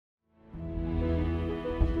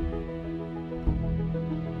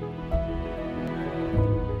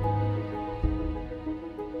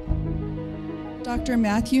Dr.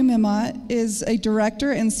 Matthew Memmott is a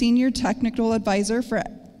director and senior technical advisor for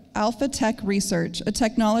Alpha Tech Research, a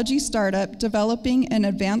technology startup developing an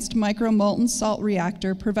advanced micro molten salt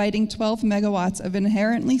reactor providing 12 megawatts of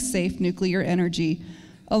inherently safe nuclear energy,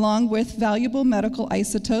 along with valuable medical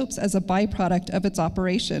isotopes as a byproduct of its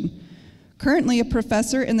operation. Currently a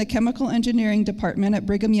professor in the chemical engineering department at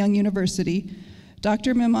Brigham Young University,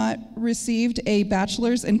 Dr. Memmott received a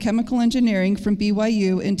bachelor's in chemical engineering from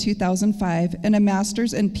BYU in 2005 and a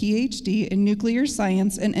master's and PhD in nuclear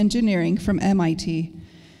science and engineering from MIT.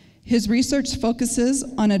 His research focuses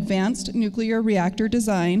on advanced nuclear reactor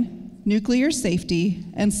design, nuclear safety,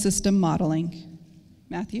 and system modeling.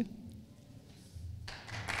 Matthew.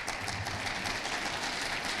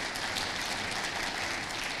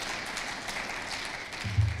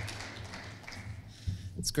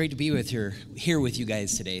 It's great to be here with you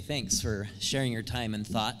guys today. Thanks for sharing your time and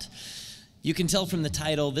thought. You can tell from the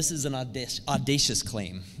title, this is an audacious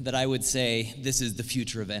claim that I would say this is the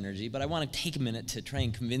future of energy, but I want to take a minute to try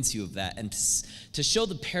and convince you of that and to show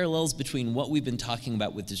the parallels between what we've been talking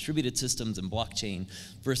about with distributed systems and blockchain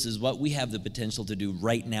versus what we have the potential to do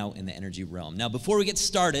right now in the energy realm. Now, before we get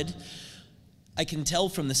started, I can tell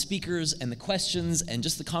from the speakers and the questions and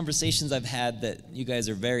just the conversations I've had that you guys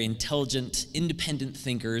are very intelligent, independent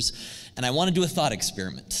thinkers, and I want to do a thought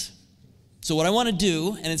experiment. So what I want to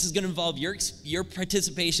do, and this is going to involve your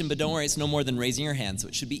participation, but don't worry, it's no more than raising your hand, so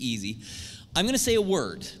it should be easy. I'm going to say a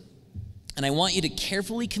word, and I want you to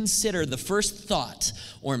carefully consider the first thought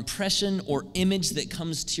or impression or image that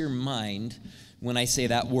comes to your mind when I say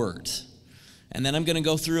that word. And then I'm going to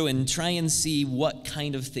go through and try and see what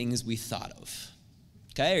kind of things we thought of.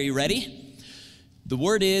 Okay, are you ready? The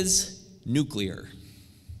word is nuclear.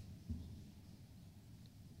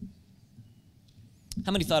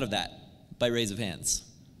 How many thought of that by raise of hands?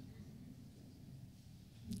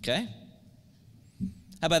 Okay.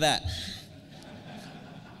 How about that?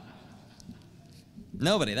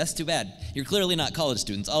 Nobody, that's too bad. You're clearly not college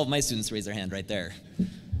students. All of my students raise their hand right there.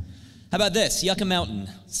 How about this? Yucca Mountain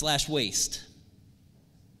 / waste.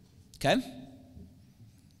 Okay?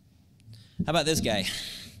 How about this guy?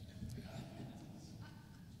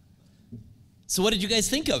 So what did you guys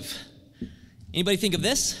think of? Anybody think of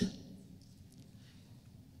this?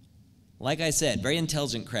 Like I said, very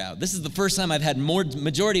intelligent crowd. This is the first time I've had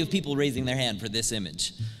majority of people raising their hand for this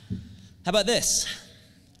image. How about this?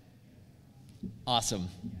 Awesome.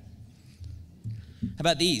 How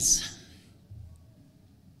about these?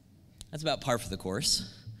 That's about par for the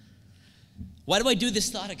course. Why do I do this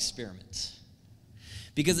thought experiment?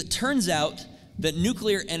 Because it turns out that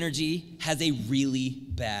nuclear energy has a really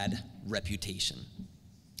bad reputation.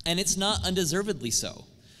 And it's not undeservedly so.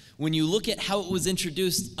 When you look at how it was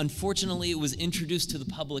introduced, unfortunately, it was introduced to the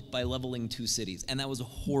public by leveling 2 cities, and that was a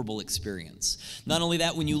horrible experience. Not only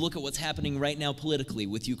that, when you look at what's happening right now politically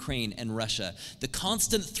with Ukraine and Russia, the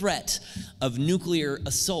constant threat of nuclear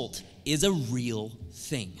assault is a real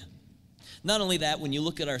thing. Not only that, when you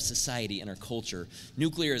look at our society and our culture,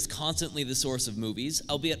 nuclear is constantly the source of movies,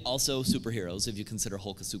 albeit also superheroes, if you consider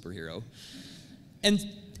Hulk a superhero.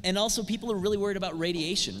 And also people are really worried about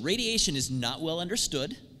radiation. Radiation is not well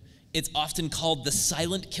understood. It's often called the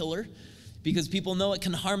silent killer because people know it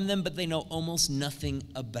can harm them, but they know almost nothing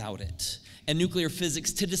about it. And nuclear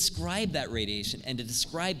physics, to describe that radiation and to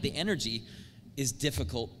describe the energy, is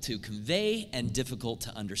difficult to convey and difficult to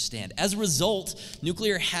understand. As a result,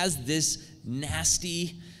 nuclear has this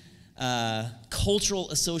nasty cultural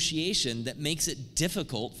association that makes it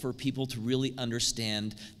difficult for people to really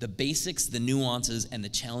understand the basics, the nuances, and the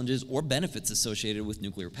challenges or benefits associated with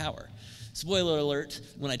nuclear power. Spoiler alert,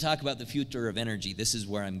 when I talk about the future of energy, this is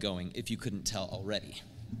where I'm going, if you couldn't tell already.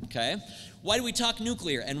 Okay? Why do we talk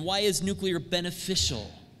nuclear, and why is nuclear beneficial?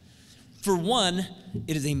 For one,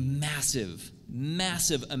 it is a massive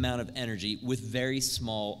amount of energy with very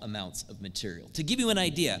small amounts of material. To give you an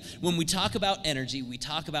idea, when we talk about energy, we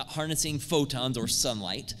talk about harnessing photons or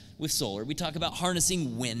sunlight with solar. We talk about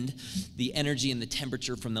harnessing wind, the energy and the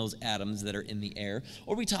temperature from those atoms that are in the air,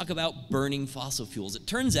 or we talk about burning fossil fuels. It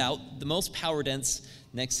turns out the most power dense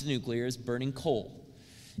next to nuclear is burning coal.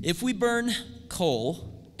 If we burn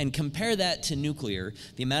coal and compare that to nuclear,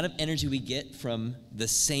 the amount of energy we get from the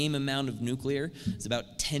same amount of nuclear is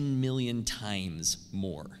about 10 million times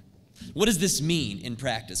more. What does this mean in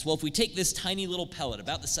practice? Well, if we take this tiny little pellet,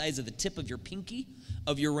 about the size of the tip of your pinky,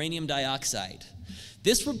 of uranium dioxide,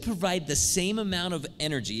 this would provide the same amount of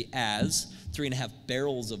energy as 3.5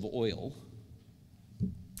 barrels of oil,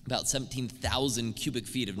 about 17,000 cubic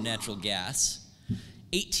feet of natural gas,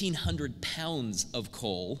 1,800 pounds of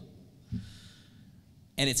coal,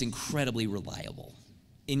 and it's incredibly reliable.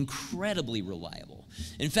 incredibly reliable.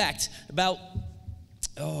 In fact,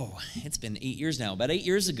 it's been 8 years now. About 8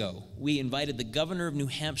 years ago, we invited the governor of New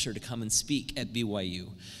Hampshire to come and speak at BYU.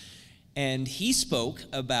 And he spoke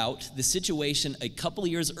about the situation a couple of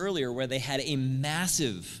years earlier where they had a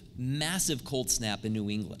massive, massive cold snap in New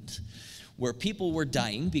England, where people were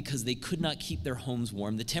dying because they could not keep their homes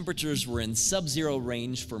warm. The temperatures were in sub-zero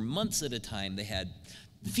range for months at a time. They had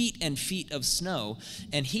feet and feet of snow.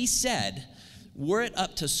 And he said, were it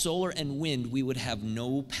up to solar and wind, we would have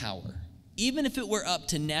no power. Even if it were up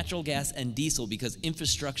to natural gas and diesel because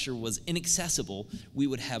infrastructure was inaccessible, we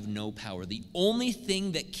would have no power. The only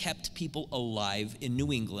thing that kept people alive in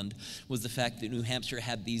New England was the fact that New Hampshire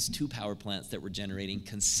had these 2 power plants that were generating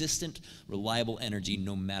consistent, reliable energy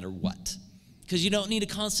no matter what. Because you don't need a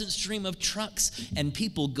constant stream of trucks and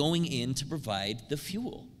people going in to provide the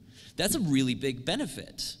fuel. That's a really big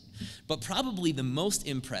benefit. But probably the most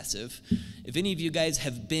impressive, if any of you guys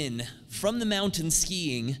have been from the mountain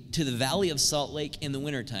skiing to the Valley of Salt Lake in the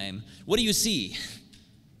wintertime, what do you see?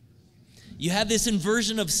 You have this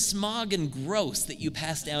inversion of smog and gross that you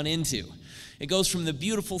pass down into. It goes from the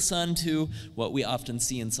beautiful sun to what we often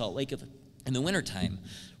see in Salt Lake in the wintertime.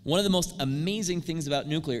 One of the most amazing things about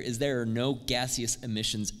nuclear is there are no gaseous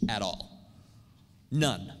emissions at all.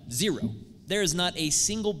 None. Zero. There is not a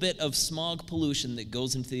single bit of smog pollution that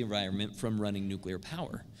goes into the environment from running nuclear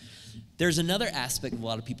power. There's another aspect a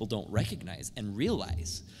lot of people don't recognize and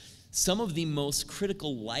realize. Some of the most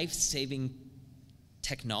critical life-saving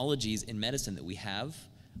technologies in medicine that we have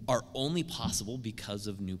are only possible because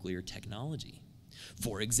of nuclear technology.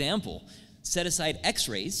 For example, set aside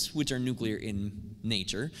X-rays, which are nuclear in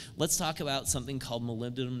nature. Let's talk about something called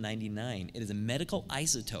molybdenum-99. It is a medical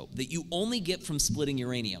isotope that you only get from splitting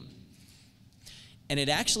uranium. And it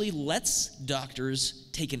actually lets doctors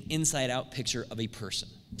take an inside-out picture of a person.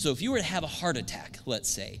 So if you were to have a heart attack, let's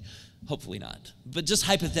say, hopefully not, but just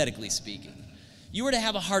hypothetically speaking, you were to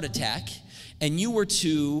have a heart attack and you were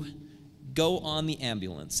to go on the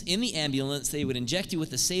ambulance. In the ambulance, they would inject you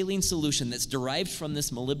with a saline solution that's derived from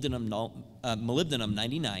this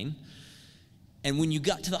molybdenum-99. And when you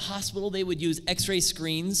got to the hospital, they would use X-ray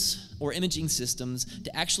screens or imaging systems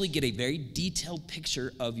to actually get a very detailed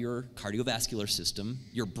picture of your cardiovascular system,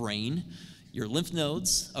 your brain, your lymph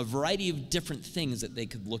nodes, a variety of different things that they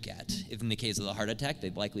could look at. If in the case of the heart attack,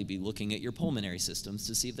 they'd likely be looking at your pulmonary systems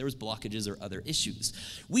to see if there was blockages or other issues.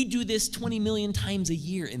 We do this 20 million times a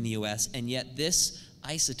year in the US, and yet this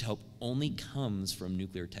isotope only comes from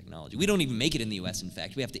nuclear technology. We don't even make it in the US, in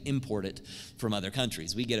fact. We have to import it from other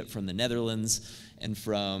countries. We get it from the Netherlands and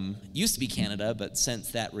from, used to be Canada, but since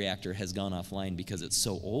that reactor has gone offline because it's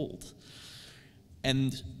so old.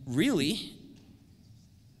 And really,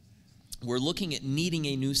 we're looking at needing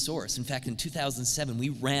a new source. In fact, in 2007, we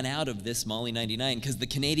ran out of this Moly-99 because the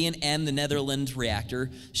Canadian and the Netherlands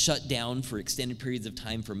reactor shut down for extended periods of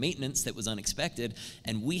time for maintenance that was unexpected,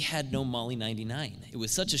 and we had no Moly-99. It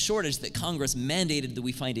was such a shortage that Congress mandated that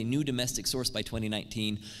we find a new domestic source by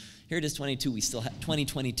 2019. Here it is,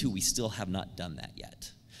 2022, we still have not done that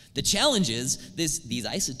yet. The challenge is these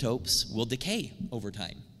isotopes will decay over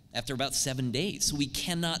time. After about 7 days. So we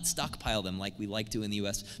cannot stockpile them like we like to in the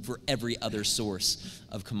US for every other source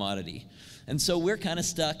of commodity. And so we're kind of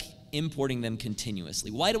stuck importing them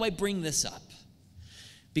continuously. Why do I bring this up?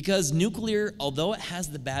 Because nuclear, although it has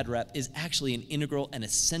the bad rep, is actually an integral and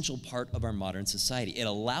essential part of our modern society. It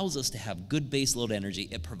allows us to have good baseload energy.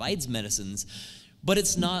 It provides medicines, but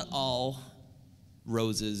it's not all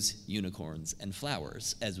roses, unicorns, and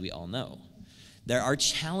flowers, as we all know. There are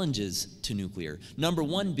challenges to nuclear. Number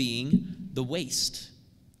one being the waste.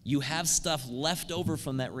 You have stuff left over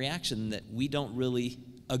from that reaction that we don't really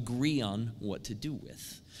agree on what to do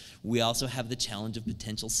with. We also have the challenge of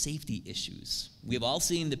potential safety issues. We've all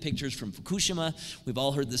seen the pictures from Fukushima. We've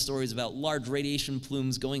all heard the stories about large radiation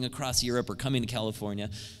plumes going across Europe or coming to California.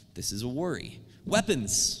 This is a worry.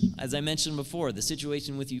 Weapons. As I mentioned before, the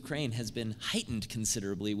situation with Ukraine has been heightened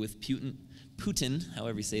considerably with Putin,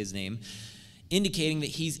 however you say his name, indicating that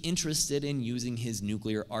he's interested in using his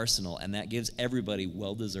nuclear arsenal, and that gives everybody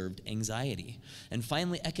well-deserved anxiety. And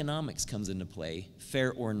finally, economics comes into play,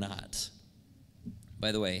 fair or not.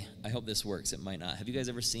 By the way, I hope this works. It might not. Have you guys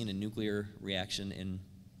ever seen a nuclear reaction in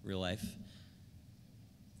real life?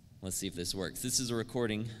 Let's see if this works. This is a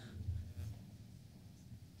recording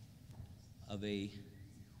of a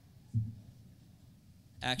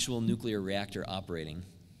actual nuclear reactor operating.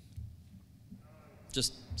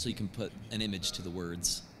 Just so you can put an image to the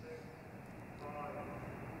words.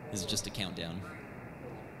 This is just a countdown.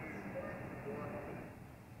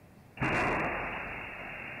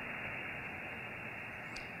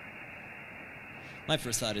 My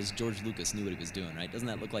first thought is George Lucas knew what he was doing, right? Doesn't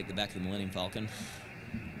that look like the back of the Millennium Falcon?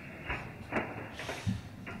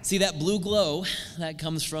 See, that blue glow, that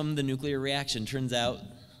comes from the nuclear reaction. Turns out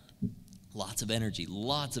lots of energy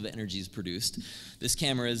is produced. This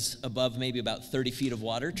camera is above maybe about 30 feet of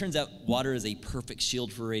water. Turns out water is a perfect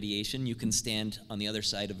shield for radiation. You can stand on the other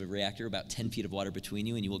side of a reactor, about 10 feet of water between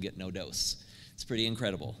you, and you will get no dose. It's pretty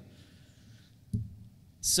incredible.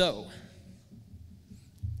 So,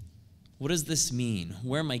 what does this mean?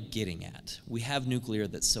 Where am I getting at? We have nuclear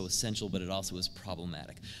that's so essential, but it also is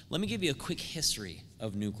problematic. Let me give you a quick history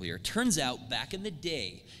of nuclear. Turns out, back in the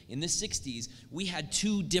day, in the 60s, we had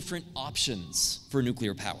two different options for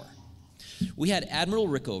nuclear power. We had Admiral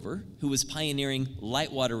Rickover, who was pioneering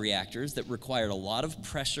light water reactors that required a lot of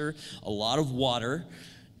pressure, a lot of water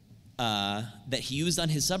that he used on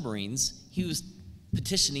his submarines. He was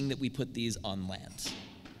petitioning that we put these on land.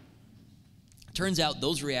 Turns out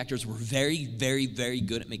those reactors were very, very, very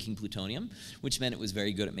good at making plutonium, which meant it was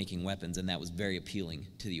very good at making weapons, and that was very appealing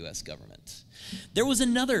to the US government. There was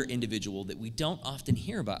another individual that we don't often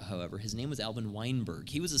hear about, however. His name was Alvin Weinberg.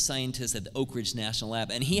 He was a scientist at the Oak Ridge National Lab,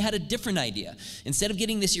 and he had a different idea. Instead of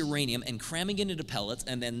getting this uranium and cramming it into pellets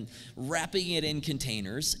and then wrapping it in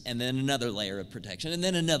containers, and then another layer of protection, and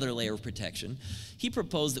then another layer of protection, he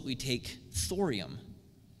proposed that we take thorium,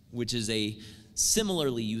 which is a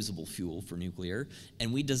similarly usable fuel for nuclear,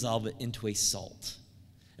 and we dissolve it into a salt.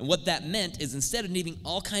 And what that meant is instead of needing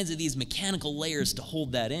all kinds of these mechanical layers to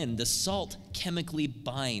hold that in, the salt chemically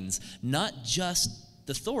binds not just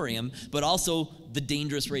the thorium, but also the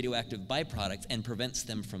dangerous radioactive byproduct and prevents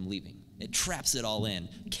them from leaving. It traps it all in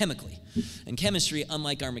chemically. And chemistry,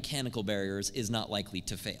 unlike our mechanical barriers, is not likely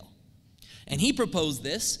to fail. And he proposed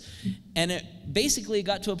this, and it basically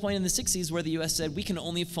got to a point in the 60s where the US said, we can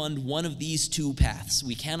only fund one of these two paths.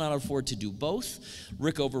 We cannot afford to do both.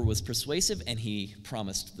 Rickover was persuasive, and he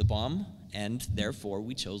promised the bomb, and therefore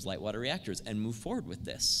we chose light water reactors and moved forward with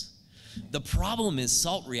this. The problem is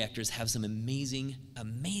salt reactors have some amazing,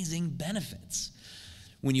 amazing benefits.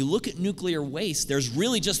 When you look at nuclear waste, there's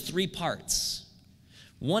really just three parts.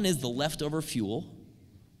 One is the leftover fuel.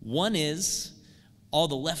 One is all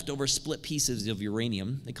the leftover split pieces of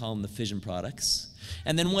uranium, they call them the fission products.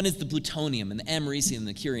 And then one is the plutonium and the americium and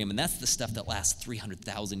the curium, and that's the stuff that lasts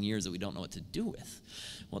 300,000 years that we don't know what to do with.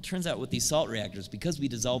 Well, it turns out with these salt reactors, because we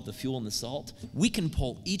dissolve the fuel in the salt, we can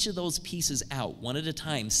pull each of those pieces out one at a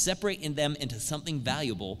time, separate them into something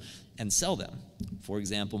valuable, and sell them. For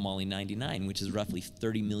example, Moly-99, which is roughly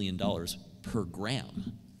 $30 million per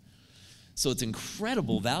gram. So it's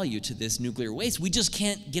incredible value to this nuclear waste. We just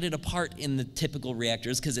can't get it apart in the typical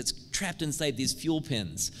reactors because it's trapped inside these fuel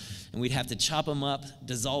pins. And we'd have to chop them up,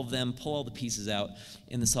 dissolve them, pull all the pieces out.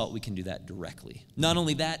 In the salt, we can do that directly. Not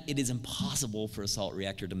only that, it is impossible for a salt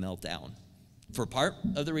reactor to melt down. For part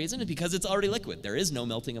of the reason is because it's already liquid. There is no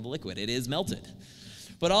melting of a liquid. It is melted.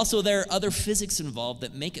 But also there are other physics involved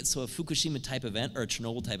that make it so a Fukushima type event or a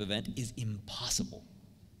Chernobyl type event is impossible.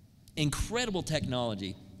 Incredible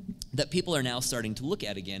technology that people are now starting to look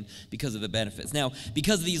at again because of the benefits. Now,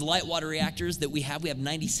 because of these light water reactors that we have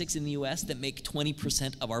 96 in the US that make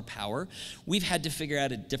 20% of our power, we've had to figure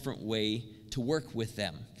out a different way to work with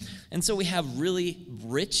them. And so we have really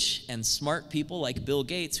rich and smart people like Bill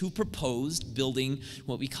Gates who proposed building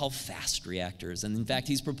what we call fast reactors. And in fact,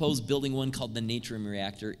 he's proposed building one called the Natrium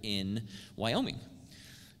reactor in Wyoming.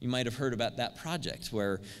 You might have heard about that project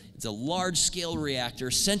where it's a large-scale reactor,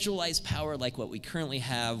 centralized power like what we currently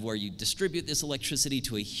have, where you distribute this electricity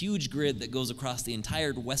to a huge grid that goes across the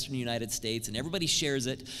entire western United States, and everybody shares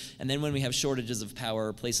it. And then when we have shortages of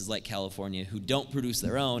power, places like California who don't produce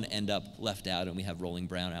their own end up left out, and we have rolling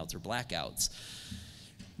brownouts or blackouts.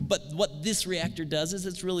 But what this reactor does is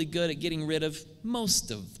it's really good at getting rid of most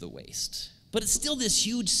of the waste. But it's still this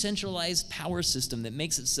huge centralized power system that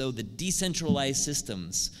makes it so the decentralized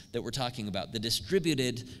systems that we're talking about, the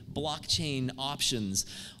distributed blockchain options,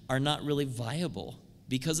 are not really viable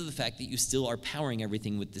because of the fact that you still are powering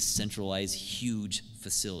everything with this centralized huge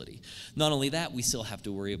facility. Not only that, we still have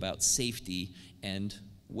to worry about safety and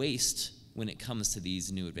waste when it comes to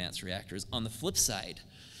these new advanced reactors. On the flip side,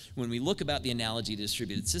 when we look about the analogy to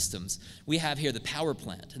distributed systems, we have here the power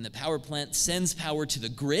plant, and the power plant sends power to the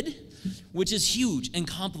grid, which is huge and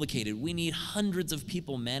complicated. We need hundreds of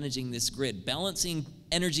people managing this grid, balancing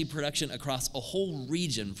energy production across a whole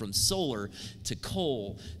region from solar to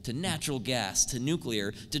coal to natural gas to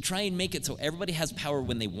nuclear to try and make it so everybody has power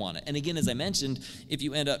when they want it. And again, as I mentioned, if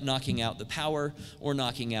you end up knocking out the power or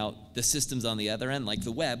knocking out the systems on the other end, like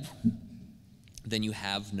the web, then you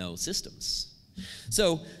have no systems.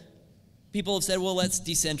 So People have said, well, let's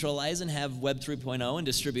decentralize and have Web 3.0 and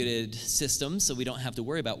distributed systems so we don't have to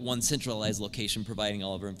worry about one centralized location providing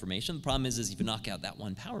all of our information. The problem is if you knock out that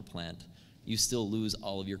one power plant, you still lose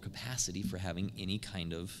all of your capacity for having any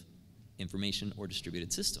kind of information or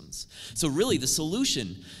distributed systems. So really the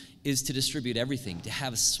solution is to distribute everything, to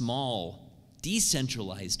have small,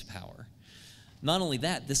 decentralized power. Not only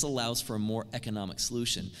that, this allows for a more economic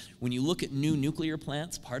solution. When you look at new nuclear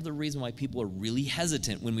plants, part of the reason why people are really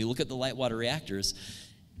hesitant when we look at the light water reactors,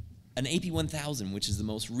 an AP1000, which is the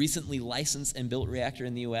most recently licensed and built reactor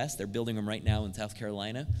in the US, they're building them right now in South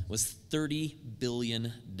Carolina, was $30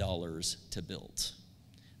 billion to build.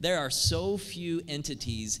 There are so few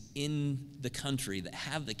entities in the country that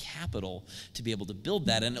have the capital to be able to build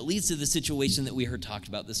that, and it leads to the situation that we heard talked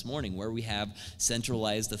about this morning, where we have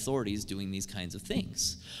centralized authorities doing these kinds of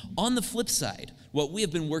things. On the flip side, what we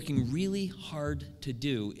have been working really hard to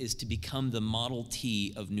do is to become the Model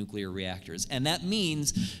T of nuclear reactors, and that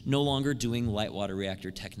means no longer doing light water reactor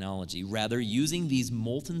technology, rather using these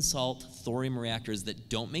molten salt thorium reactors that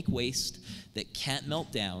don't make waste, that can't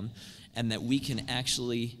melt down, and that we can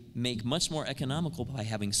actually make much more economical by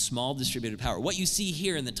having small distributed power. What you see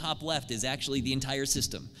here in the top left is actually the entire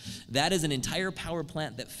system. That is an entire power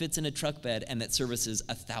plant that fits in a truck bed and that services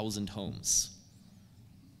 1,000 homes.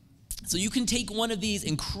 So you can take one of these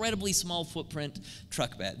incredibly small footprint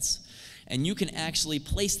truck beds, and you can actually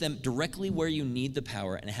place them directly where you need the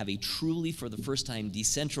power and have a truly, for the first time,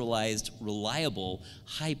 decentralized, reliable,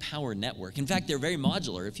 high-power network. In fact, they're very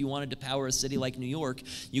modular. If you wanted to power a city like New York,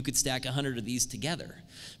 you could stack 100 of these together.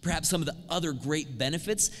 Perhaps some of the other great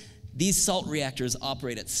benefits, these salt reactors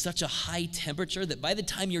operate at such a high temperature that by the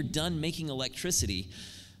time you're done making electricity,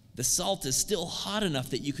 the salt is still hot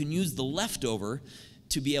enough that you can use the leftover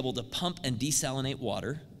to be able to pump and desalinate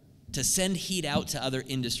water, to send heat out to other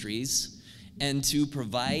industries, and to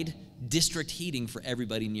provide district heating for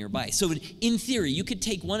everybody nearby. So in theory, you could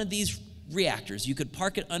take one of these reactors, you could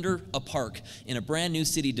park it under a park in a brand new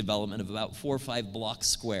city development of about 4 or 5 blocks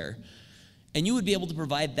square, and you would be able to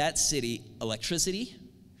provide that city electricity,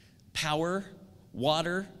 power,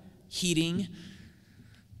 water, heating,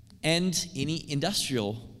 and any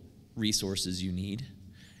industrial resources you need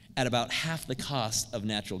at about half the cost of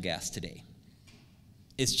natural gas today.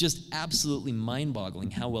 It's just absolutely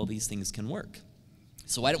mind-boggling how well these things can work.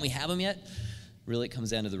 So why don't we have them yet? Really, it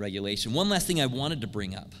comes down to the regulation. One last thing I wanted to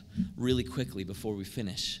bring up really quickly before we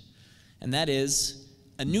finish, and that is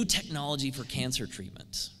a new technology for cancer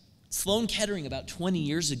treatment. Sloan Kettering, about 20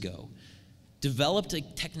 years ago, developed a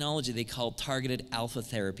technology they called targeted alpha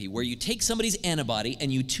therapy, where you take somebody's antibody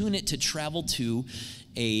and you tune it to travel to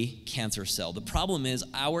a cancer cell. The problem is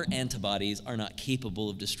our antibodies are not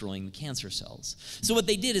capable of destroying the cancer cells. So what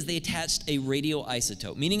they did is they attached a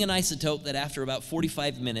radioisotope, meaning an isotope that after about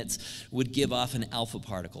 45 minutes would give off an alpha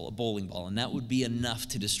particle, a bowling ball, and that would be enough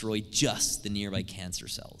to destroy just the nearby cancer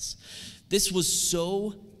cells. This was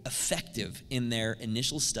so effective in their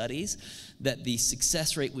initial studies that the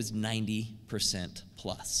success rate was 90%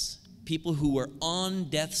 plus. People who were on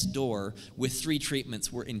death's door with 3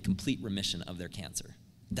 treatments were in complete remission of their cancer.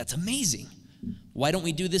 That's amazing. Why don't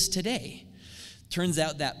we do this today? Turns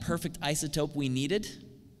out that perfect isotope we needed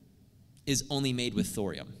is only made with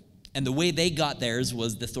thorium. And the way they got theirs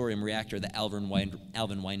was the thorium reactor that Alvin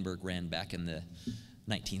Weinberg ran back in the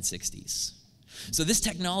 1960s. So this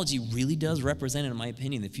technology really does represent, in my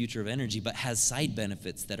opinion, the future of energy, but has side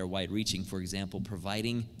benefits that are wide-reaching. For example,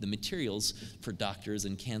 providing the materials for doctors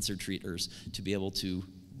and cancer treaters to be able to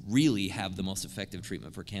really have the most effective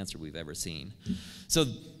treatment for cancer we've ever seen. So,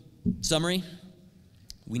 summary,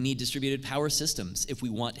 we need distributed power systems if we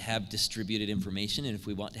want to have distributed information and if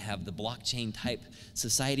we want to have the blockchain-type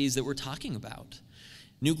societies that we're talking about.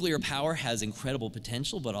 Nuclear power has incredible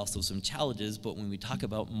potential, but also some challenges, but when we talk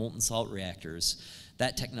about molten salt reactors,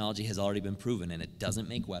 that technology has already been proven, and it doesn't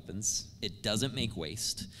make weapons, it doesn't make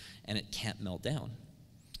waste, and it can't melt down.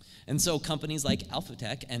 And so companies like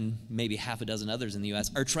Alphatech and maybe half a dozen others in the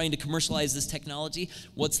US are trying to commercialize this technology.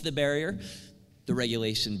 What's the barrier? The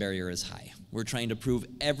regulation barrier is high. We're trying to prove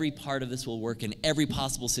every part of this will work in every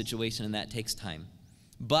possible situation, and that takes time.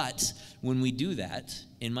 But when we do that,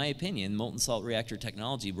 in my opinion, molten salt reactor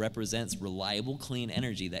technology represents reliable, clean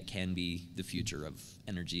energy that can be the future of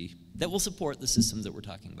energy that will support the systems that we're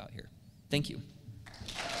talking about here. Thank you.